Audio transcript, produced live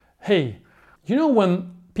Hey, you know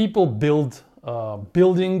when people build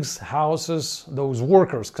buildings, houses, those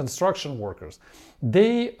workers, construction workers,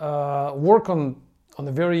 they work on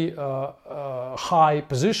the very high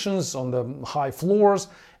positions, on the high floors,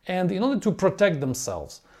 and in order to protect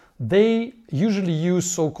themselves, they usually use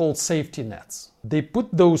so-called safety nets. They put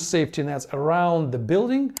those safety nets around the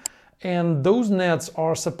building, and those nets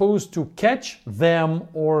are supposed to catch them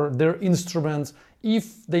or their instruments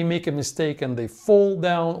if they make a mistake and they fall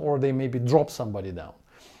down or they maybe drop somebody down.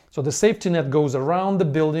 So the safety net goes around the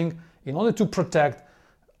building in order to protect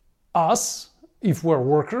us if we're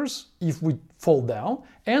workers, if we fall down,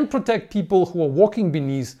 and protect people who are walking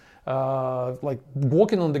beneath, like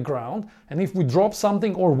walking on the ground. And if we drop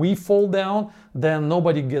something or we fall down, then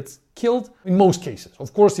nobody gets killed in most cases.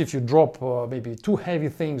 Of course, if you drop maybe too heavy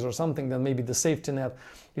things or something, then maybe the safety net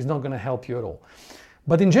is not going to help you at all.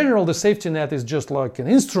 But in general, the safety net is just like an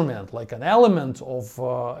instrument, like an element of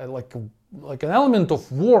like an element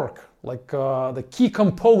of work, like the key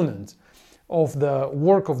component of the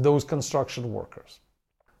work of those construction workers.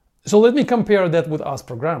 So let me compare that with us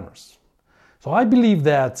programmers. So I believe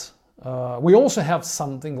that we also have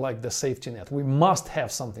something like the safety net. We must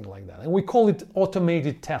have something like that. And we call it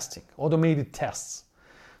automated testing, automated tests.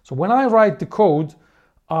 So when I write the code,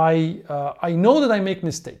 I know that I make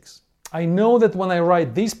mistakes. I know that when I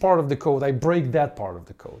write this part of the code, I break that part of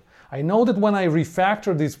the code. I know that when I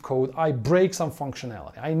refactor this code, I break some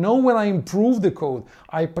functionality. I know when I improve the code,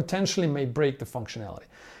 I potentially may break the functionality.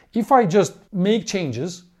 If I just make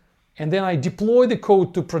changes and then I deploy the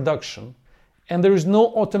code to production and there is no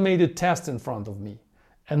automated test in front of me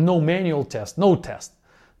and no manual test, no test,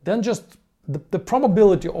 then just the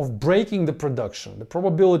probability of breaking the production, the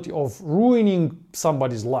probability of ruining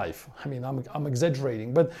somebody's life, I mean, I'm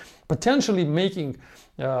exaggerating, but potentially making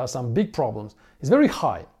some big problems is very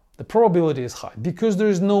high. The probability is high because there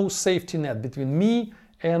is no safety net between me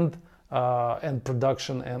and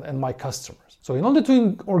production and my customers. So in order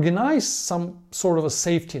to organize some sort of a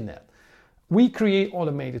safety net, we create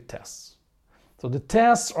automated tests. So the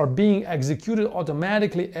tests are being executed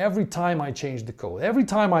automatically every time I change the code. Every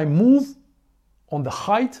time I move on the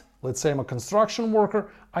height, let's say I'm a construction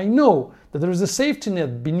worker, I know that there is a safety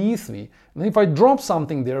net beneath me, and if I drop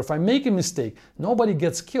something there, if I make a mistake, nobody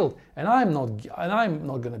gets killed, and I'm not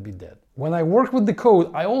going to be dead. When I work with the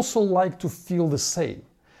code, I also like to feel the same.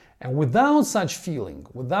 And without such feeling,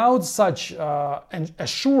 without such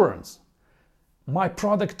assurance, my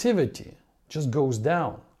productivity just goes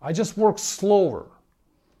down. I just work slower.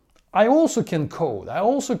 I also can code. I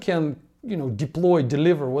also can, deploy,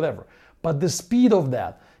 deliver, whatever. But the speed of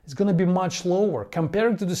that is going to be much lower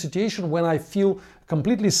compared to the situation when I feel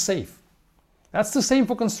completely safe. That's the same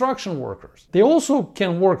for construction workers. They also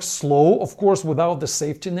can work slow, of course, without the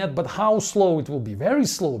safety net, but how slow it will be? Very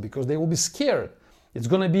slow, because they will be scared. It's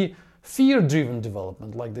going to be fear-driven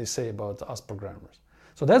development, like they say about us programmers.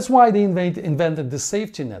 So that's why they invented the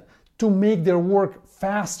safety net, to make their work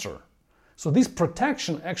faster. So this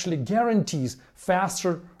protection actually guarantees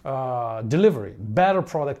faster delivery, better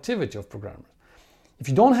productivity of programmers. If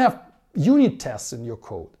you don't have unit tests in your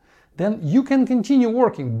code, then you can continue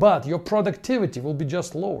working, but your productivity will be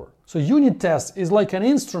just lower. So unit test is like an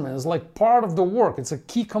instrument, it's like part of the work, it's a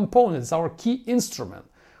key component, it's our key instrument.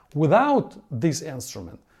 Without this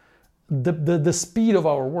instrument, the speed of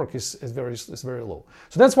our work is very low.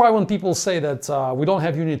 So that's why when people say that we don't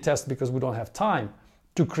have unit tests because we don't have time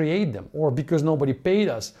to create them, or because nobody paid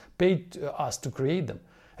us to create them.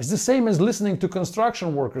 It's the same as listening to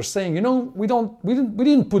construction workers saying, we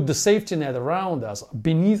didn't put the safety net around us,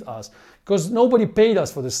 beneath us, because nobody paid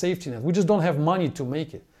us for the safety net. We just don't have money to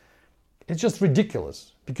make it. It's just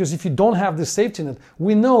ridiculous, because if you don't have the safety net,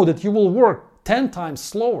 we know that you will work 10 times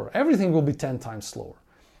slower. Everything will be 10 times slower.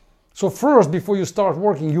 So first, before you start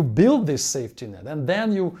working, you build this safety net, and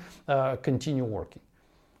then you continue working.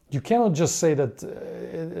 You cannot just say that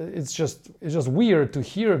it's just weird to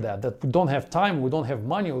hear that we don't have time, we don't have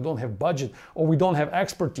money, we don't have budget, or we don't have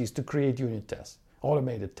expertise to create unit tests,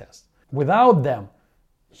 automated tests. Without them,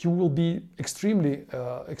 you will be extremely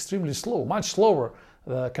slow, much slower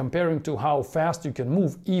comparing to how fast you can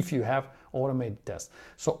move if you have automated tests.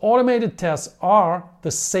 So automated tests are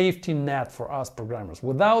the safety net for us programmers.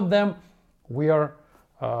 Without them, we are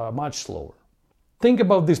much slower. Think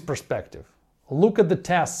about this perspective. Look at the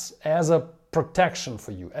tests as a protection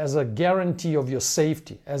for you, as a guarantee of your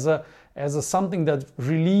safety, as a something that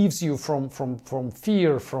relieves you from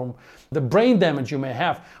fear, from the brain damage you may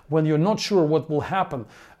have when you're not sure what will happen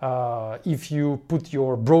if you put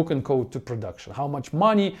your broken code to production. How much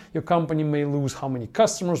money your company may lose, how many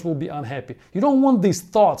customers will be unhappy. You don't want these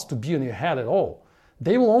thoughts to be in your head at all.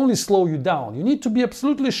 they will only slow you down. You need to be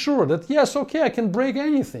absolutely sure that, yes, okay, I can break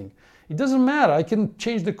anything. It doesn't matter. I can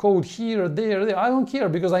change the code here, there. I don't care,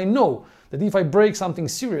 because I know that if I break something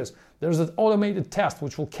serious, there's an automated test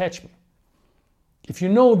which will catch me. If you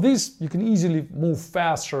know this, you can easily move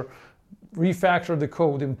faster, refactor the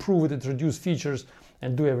code, improve it, introduce features,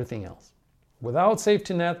 and do everything else. Without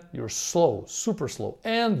safety net, you're slow, super slow,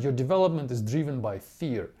 and your development is driven by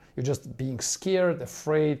fear. You're just being scared,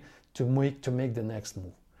 afraid to make the next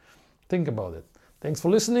move. Think about it. Thanks for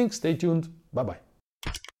listening. Stay tuned. Bye-bye.